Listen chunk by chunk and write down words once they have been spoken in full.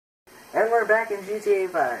And we're back in GTA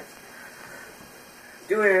 5.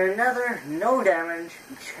 Doing another no damage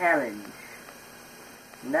challenge.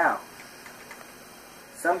 Now,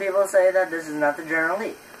 some people say that this is not the General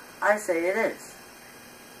Lee. I say it is.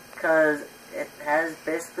 Because it has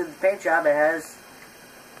basically the paint job, it has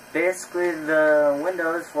basically the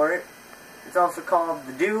windows for it. It's also called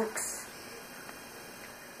the Dukes.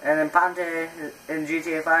 And then Ponte in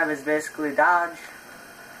GTA 5 is basically Dodge.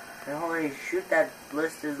 And holy shoot, that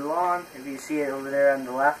list is long, if you see it over there on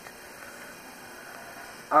the left.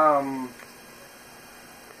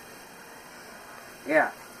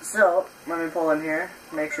 Yeah, so, let me pull in here,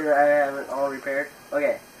 make sure that I have it all repaired.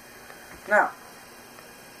 Okay, now,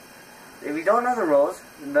 if you don't know the rules,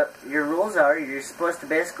 your rules are, you're supposed to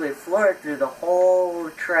basically floor it through the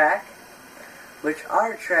whole track, which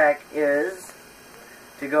our track is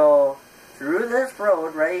to go through this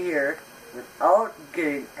road right here, without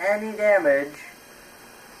getting any damage,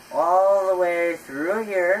 all the way through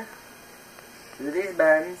here, through these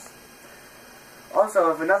bends. Also,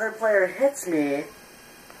 if another player hits me,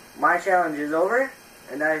 my challenge is over,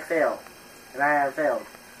 and I fail. And I have failed.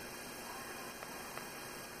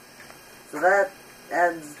 So that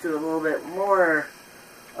adds to a little bit more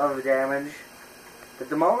of damage. But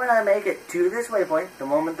the moment I make it to this waypoint, the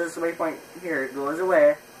moment this waypoint here goes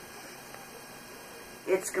away,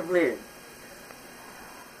 it's completed.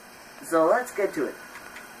 So let's get to it.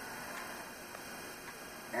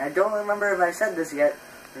 And I don't remember if I said this yet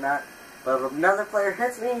or not, but if another player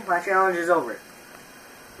hits me, my challenge is over.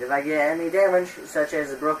 If I get any damage, such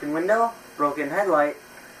as a broken window, broken headlight,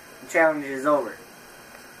 the challenge is over.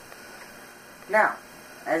 Now,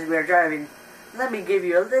 as we are driving, let me give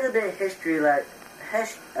you a little bit of history lesson.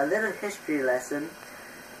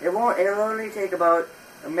 It'll only take about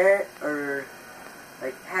a minute or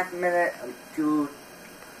like half a minute to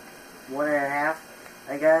 1.5,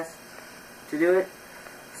 I guess, to do it.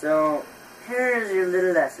 So, here is your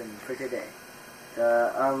little lesson for today.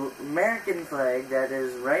 The American flag that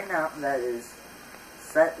is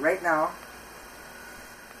set right now,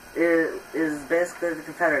 is basically the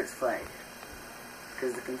Confederates flag.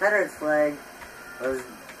 Because the Confederates flag was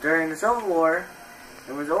during the Civil War,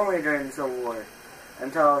 it was only during the Civil War,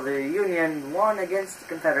 until the Union won against the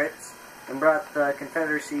Confederates and brought the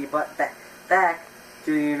Confederacy back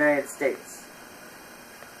to the United States.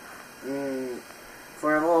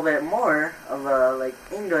 For a little bit more of a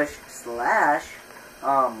English /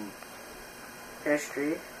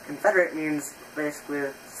 history, Confederate means basically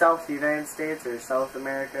South United States or South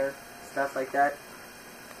America, stuff like that.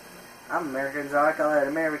 I'm American, so I call it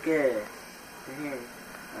America.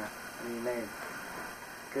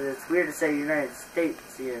 Because it's weird to say United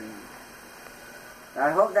States here. I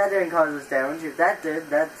hope that didn't cause us damage. If that did,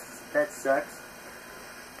 that sucks.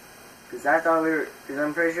 Because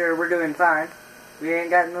I'm pretty sure we're doing fine. We ain't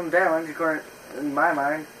got no damage, according in my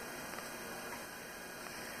mind.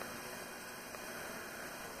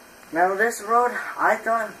 Now this road, I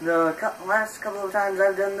thought the last couple of times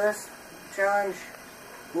I've done this challenge,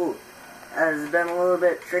 has been a little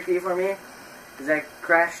bit tricky for me, because I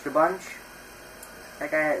crashed a bunch.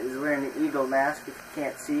 That guy is wearing the eagle mask, if you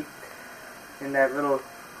can't see, in that little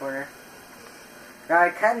corner. Now I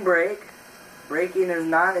can brake. Braking is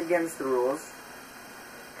not against the rules,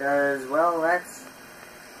 because, well, let's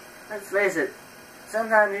face it,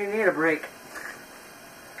 sometimes you need a brake.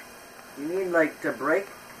 You need, to brake,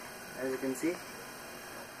 as you can see.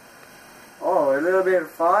 Oh, a little bit of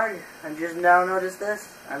fog. I just now noticed this.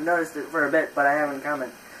 I've noticed it for a bit, but I haven't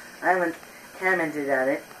commented on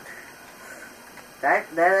it. That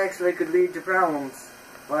actually could lead to problems.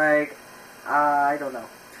 I don't know.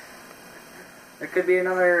 There could be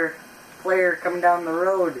another player coming down the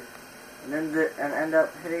road and end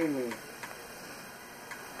up hitting me.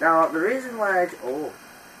 Now, the reason why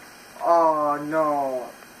oh no.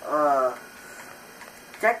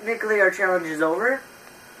 Technically our challenge is over,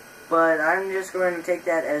 but I'm just going to take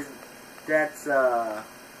that as that's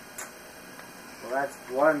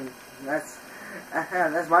one. That's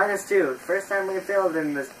 -2. First time we failed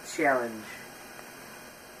in this challenge.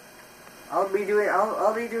 I'll be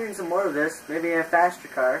doing some more of this, maybe a faster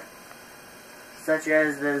car, such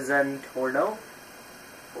as the Zentorno,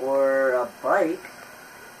 or a bike.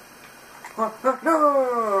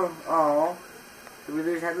 No! Oh, did we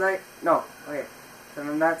lose headlight? No. Okay, so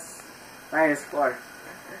then that's -4.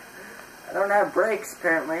 I don't have brakes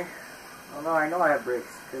apparently, although I know I have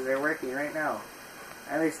brakes because they're working right now.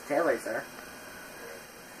 At least taillights are.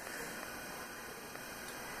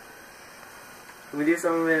 Can we do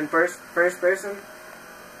some of it in first person?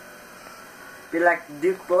 Be like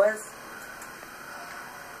Duke boys?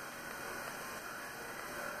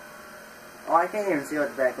 Oh, I can't even see out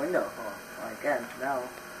the back window. Oh, I can now.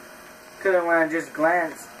 Couldn't when I just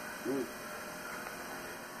glanced. Ooh.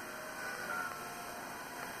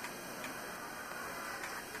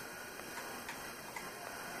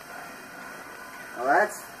 Well,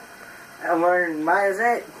 that's... And we're in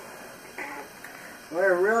 -8.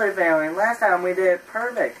 We're really failing. Last time we did it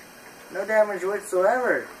perfect. No damage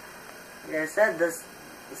whatsoever. Like I said, this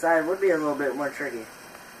side would be a little bit more tricky.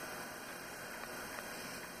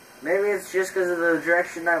 Maybe it's just because of the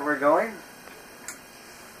direction that we're going.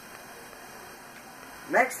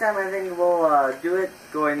 Next time I think we'll do it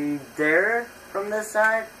going there from this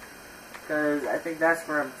side. Because I think that's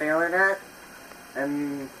where I'm failing at.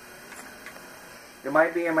 And it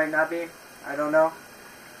might be, it might not be. I don't know.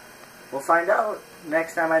 We'll find out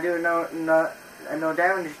next time I do a no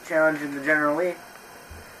damage challenge in the General Lee.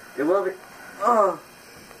 It will be... Oh!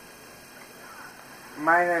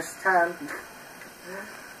 -10.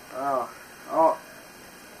 Oh.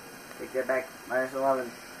 Take that back.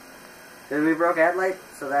 -11. Because we broke headlight,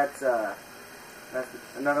 so that's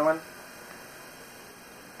another one.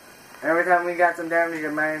 Every time we got some damage,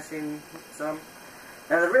 you're minusing some.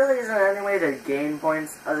 Now, there really isn't any way to gain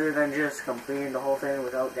points other than just completing the whole thing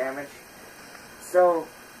without damage. So,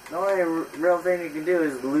 the only real thing you can do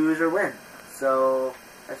is lose or win. So,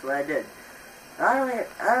 that's what I did. I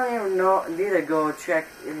don't even know, need to go check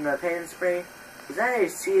in the paint spray, because I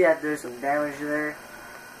see that there's some damage there.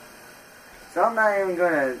 So I'm not even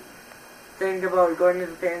going to think about going to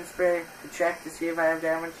the paint spray to check to see if I have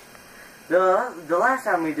damage. The last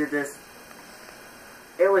time we did this,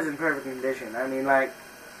 it was in perfect condition. I mean, like,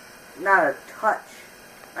 not a touch.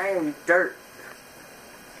 Not even dirt.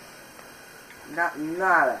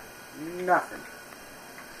 Nada. Nothing.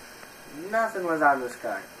 Nothing was on this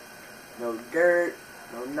car. No dirt,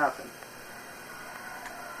 no nothing.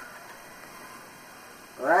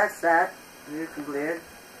 Well, that's that. We completed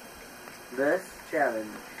this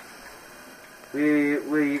challenge.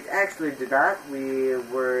 We actually did not. We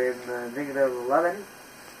were in the negative 11.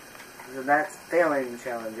 So that's failing the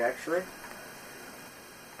challenge, actually.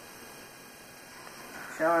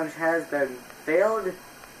 Challenge has been failed.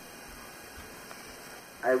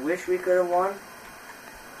 I wish we could have won.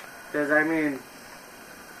 Because, I mean,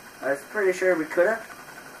 I was pretty sure we could have.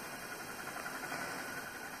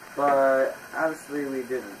 But, obviously, we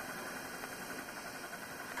didn't.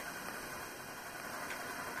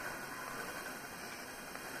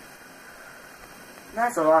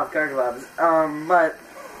 That's a lot of car clubs. But,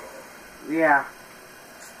 yeah.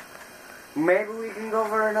 Maybe we can go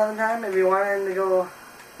for another time if you wanted to go.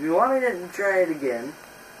 If you want me to try it again.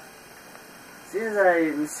 Since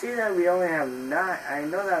I see that we only have 9, I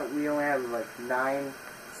know that we only have like 9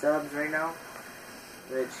 subs right now,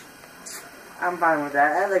 which I'm fine with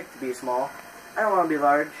that. I like to be small. I don't want to be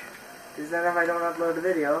large, because then if I don't upload a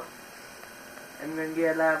video, I'm gonna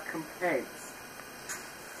get a lot of complaints.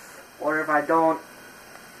 Or if I don't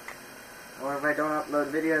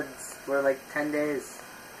upload videos for like 10 days,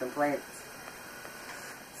 complaints.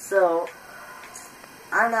 So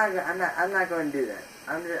I'm not going to do that.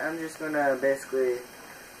 I'm just going to basically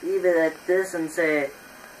leave it at this and say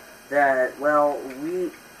that, well,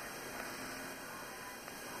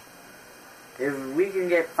 if we can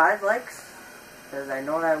get 5 likes, because I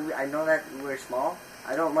know that we're small.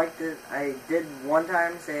 I don't like to. I did one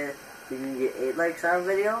time say if we can get 8 likes on a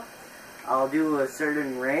video, I'll do a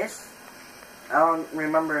certain race. I don't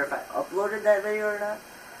remember if I uploaded that video or not.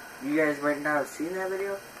 You guys might not have seen that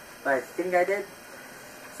video, but I think I did.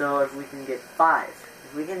 So if we can get 5.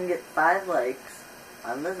 If we can get 5 likes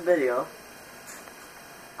on this video,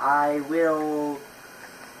 I will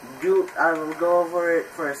go over it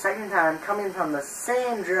for a second time, coming from the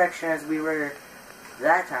same direction as we were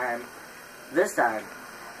that time, this time.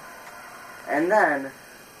 And then,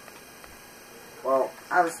 well,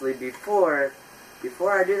 obviously before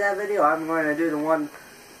I do that video, I'm going to do the one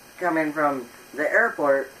coming from the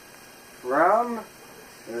airport from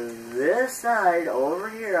this side, over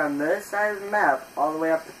here on this side of the map, all the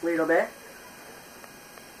way up to Paleto Bay.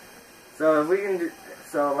 So if we can do,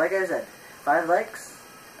 so like I said, 5 likes,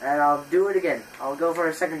 and I'll do it again. I'll go for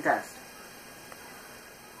a second test.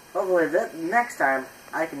 Hopefully next time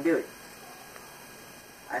I can do it.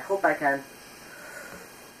 I hope I can.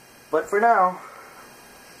 But for now,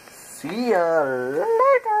 see ya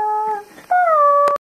later.